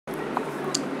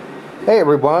Hey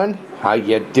everyone, how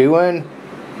you doing?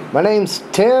 My name's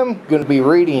Tim. Going to be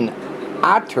reading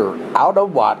Otter Out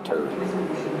of Water,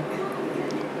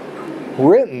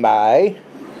 written by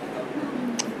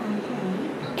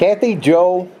Kathy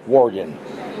Jo Wergin.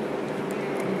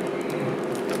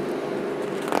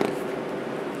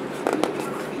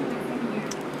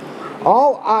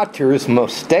 All otters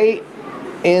must stay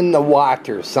in the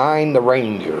water, signed the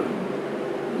ranger.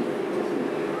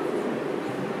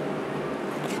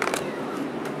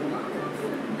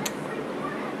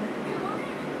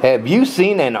 Have you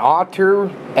seen an otter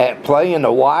at play in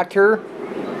the water?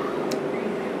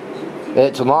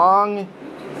 It's long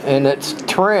and it's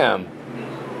trim,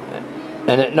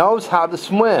 and it knows how to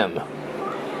swim.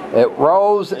 It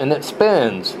rolls and it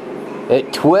spins.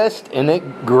 It twists and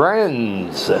it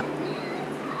grins.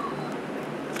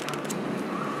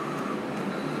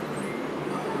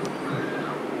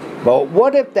 But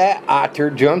what if that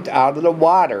otter jumped out of the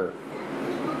water?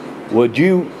 Would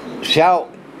you shout,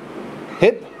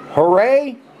 "Hip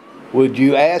hooray"? Would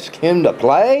you ask him to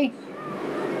play?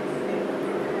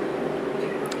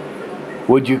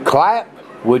 Would you clap?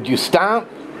 Would you stomp?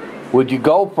 Would you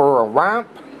go for a romp?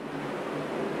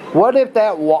 What if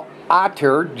that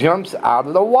otter jumps out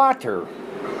of the water?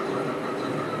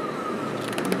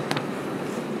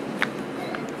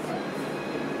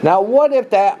 Now what if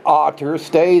that otter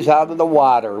stays out of the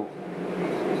water?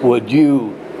 Would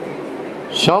you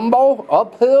stumble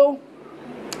uphill,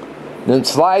 then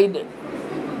slide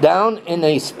down in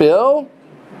a spill?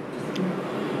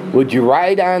 Would you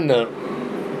ride on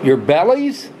your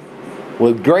bellies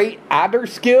with great otter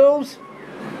skills?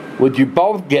 Would you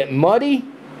both get muddy?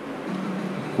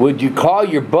 Would you call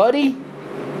your buddy?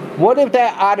 What if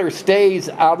that otter stays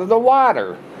out of the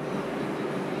water?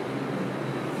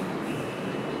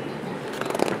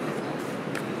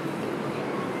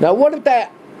 Now what if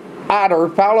that otter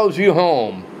follows you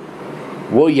home?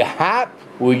 Will you hop?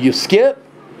 Will you skip?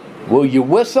 Will you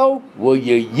whistle? Will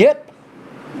you yip?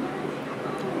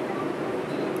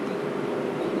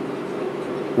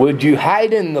 Would you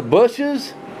hide in the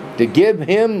bushes to give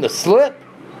him the slip?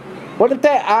 What if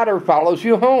that otter follows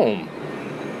you home?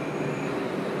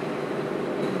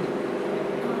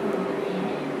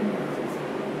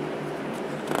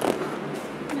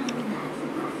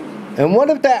 And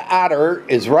what if that otter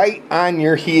is right on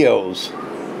your heels?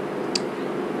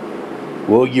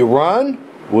 Will you run?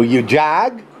 Will you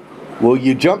jog? Will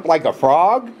you jump like a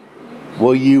frog?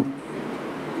 Will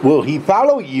he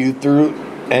follow you through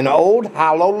an old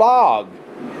hollow log?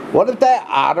 What if that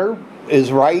otter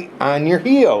is right on your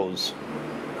heels?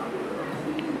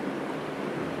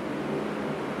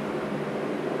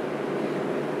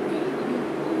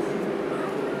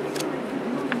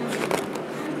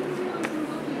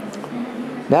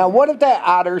 Now what if that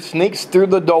otter sneaks through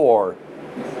the door?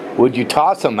 Would you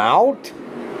toss him out?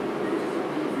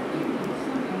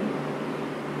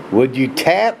 Would you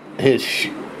tap his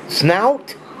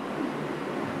snout?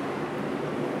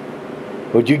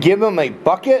 Would you give him a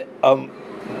bucket of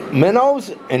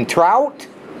minnows and trout?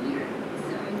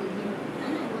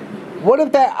 What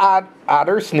if that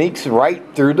otter sneaks right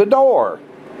through the door?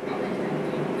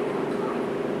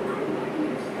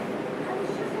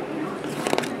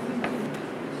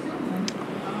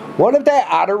 What if that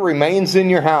otter remains in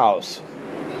your house?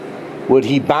 Would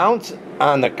he bounce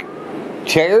on the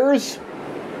chairs?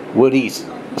 Would he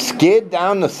skid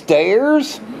down the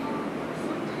stairs?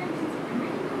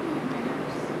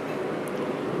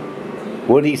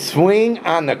 Would he swing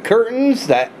on the curtains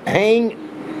that hang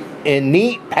in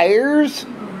neat pairs?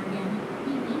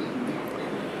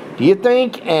 Do you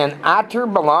think an otter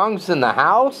belongs in the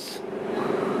house?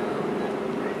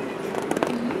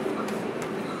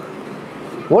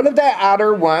 What if that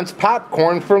otter wants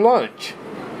popcorn for lunch?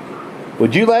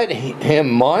 Would you let him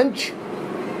munch?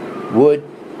 Would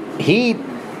he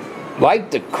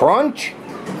like to crunch?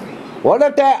 What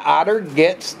if that otter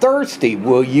gets thirsty?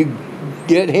 Will you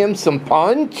get him some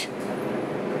punch?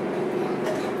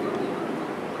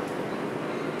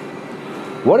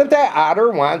 What if that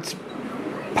otter wants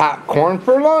popcorn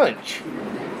for lunch?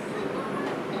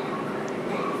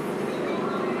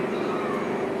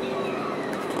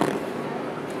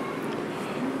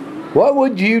 What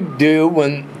would you do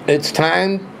when it's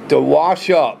time to wash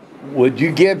up? Would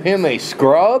you give him a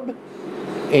scrub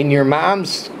in your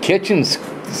mom's kitchen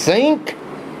sink?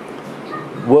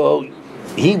 Will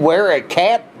he wear a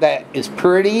cap that is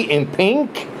pretty and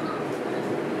pink?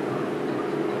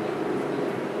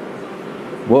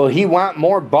 Will he want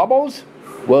more bubbles?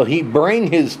 Will he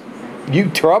bring you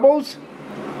troubles?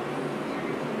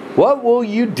 What will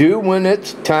you do when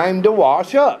it's time to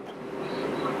wash up?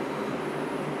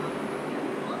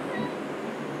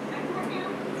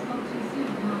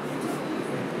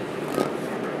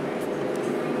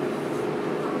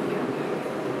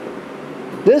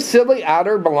 This silly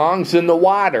otter belongs in the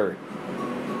water.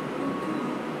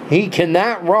 He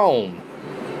cannot roam.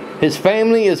 His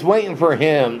family is waiting for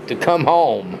him to come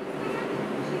home.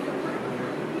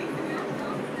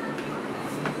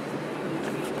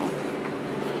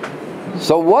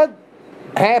 So what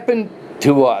happened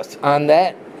to us on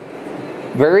that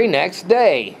very next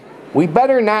day? We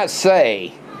better not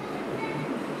say.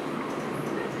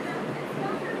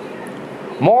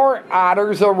 More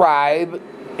otters arrive,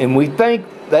 and we think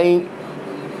they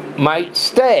might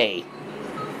stay.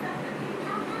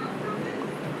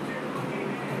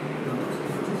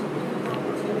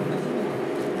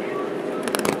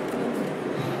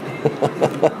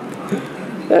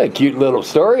 A cute little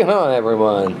story, huh,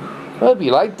 everyone? Well, if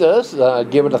you liked this,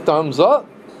 give it a thumbs up.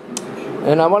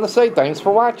 And I want to say thanks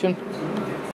for watching.